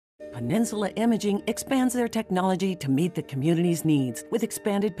Peninsula Imaging expands their technology to meet the community's needs with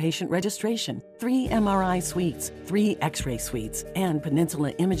expanded patient registration, 3 MRI suites, 3 X-ray suites, and Peninsula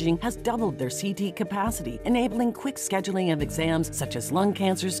Imaging has doubled their CT capacity, enabling quick scheduling of exams such as lung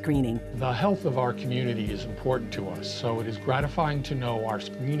cancer screening. The health of our community is important to us, so it is gratifying to know our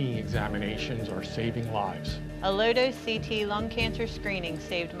screening examinations are saving lives. A low-dose CT lung cancer screening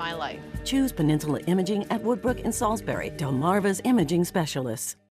saved my life. Choose Peninsula Imaging at Woodbrook and Salisbury, Delmarva's imaging specialists.